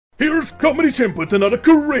Here's Comedy Chimp with another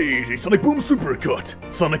crazy Sonic Boom supercut.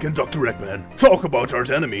 Sonic and Dr. Eggman talk about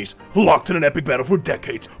arch enemies, locked in an epic battle for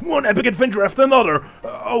decades, one epic adventure after another.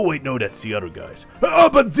 Oh wait, no, that's the other guys.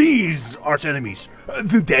 But these arch enemies,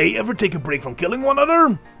 do they ever take a break from killing one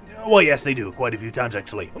another? Well, yes, they do, quite a few times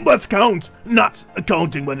actually. Let's count! Not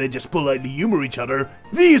counting when they just politely humor each other.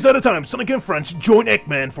 These are the times Sonic and friends join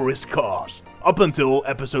Eggman for his cause, up until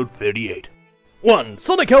episode 38. 1.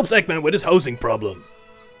 Sonic helps Eggman with his housing problem.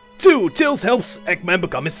 2. Tails helps Eggman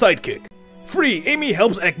become his sidekick. 3. Amy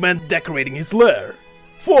helps Eggman decorating his lair.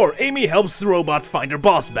 4. Amy helps the robot find her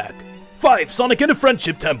boss back. 5. Sonic in the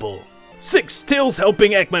Friendship Temple. 6. Tails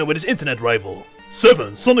helping Eggman with his internet rival.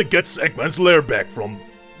 7. Sonic gets Eggman's lair back from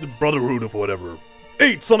the Brotherhood of whatever.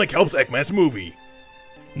 8. Sonic helps Eggman's movie.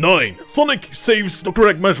 9. Sonic saves Dr.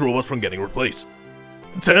 Eggman's robots from getting replaced.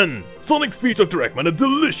 10. Sonic feeds Dr. Eggman a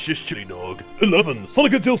delicious chili dog. 11.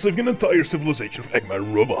 Sonic and Tails saving an entire civilization of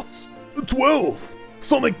Eggman robots. 12.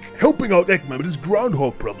 Sonic helping out Eggman with his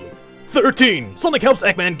groundhog problem. 13. Sonic helps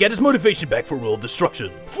Eggman get his motivation back for world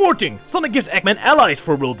destruction. 14. Sonic gives Eggman allies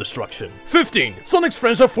for world destruction. 15. Sonic's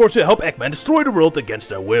friends are forced to help Eggman destroy the world against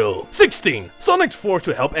their will. 16. Sonic's forced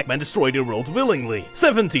to help Eggman destroy the world willingly.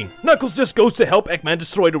 17. Knuckles just goes to help Eggman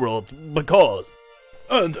destroy the world because.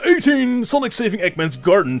 And 18, Sonic saving Eggman's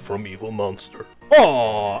garden from evil monster.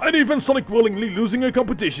 Aww, and even Sonic willingly losing a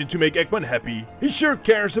competition to make Eggman happy. He sure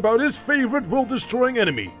cares about his favorite world-destroying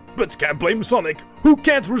enemy. But can't blame Sonic, who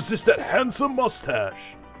can't resist that handsome mustache.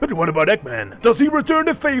 But what about Eggman? Does he return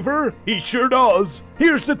the favor? He sure does.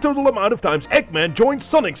 Here's the total amount of times Eggman joined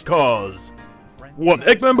Sonic's cause. 1.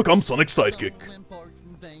 Eggman becomes Sonic's sidekick.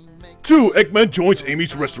 2. Eggman joins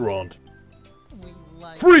Amy's restaurant.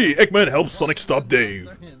 3. Eggman helps Sonic stop Dave.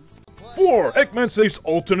 4. Eggman saves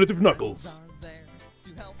alternative Knuckles.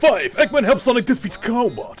 5. Eggman helps Sonic defeat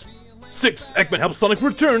Cowbot. 6. Eggman helps Sonic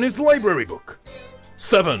return his library book.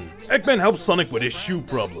 7. Eggman helps Sonic with his shoe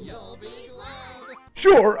problem.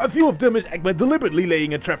 Sure, a few of them is Eggman deliberately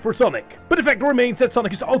laying a trap for Sonic, but the fact remains that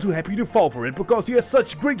Sonic is all too happy to fall for it because he has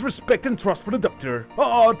such great respect and trust for the Doctor.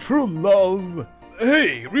 Ah, true love.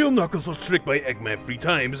 Hey, real Knuckles was tricked by Eggman 3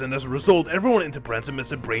 times, and as a result, everyone interprets him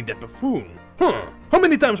as a brain-dead buffoon. How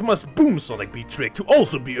many times must Boom Sonic be tricked to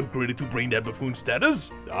also be upgraded to brain-dead buffoon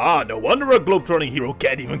status? Ah, no wonder a globetrotting hero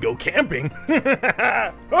can't even go camping.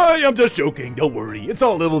 I'm just joking, don't worry, it's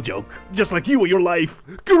all a little joke. Just like you and your life.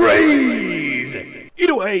 Crazy!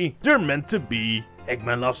 Either way, they're meant to be.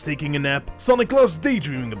 Eggman loves taking a nap, Sonic loves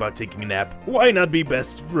daydreaming about taking a nap. Why not be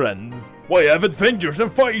best friends? Why have adventures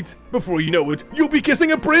and fight? Before you know it, you'll be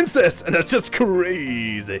kissing a princess, and that's just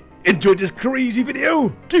crazy. Enjoyed this crazy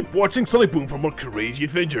video? Keep watching Sonic Boom for more crazy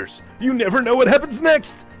adventures. You never know what happens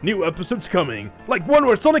next. New episodes coming, like one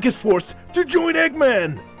where Sonic is forced to join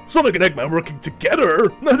Eggman. Sonic and Eggman working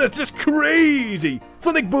together? Now that's just crazy.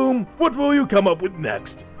 Sonic Boom, what will you come up with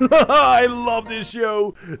next? I love this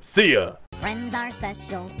show. See ya. Friends are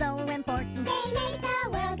special, so important. They make the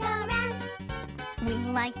world go round. We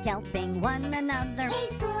like helping one another. In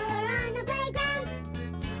school or on the playground.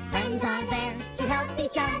 Friends are there to help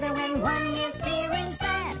each other when one is feeling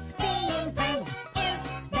sad. Being friends is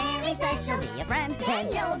very special. Be a friend and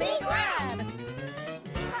you'll be glad.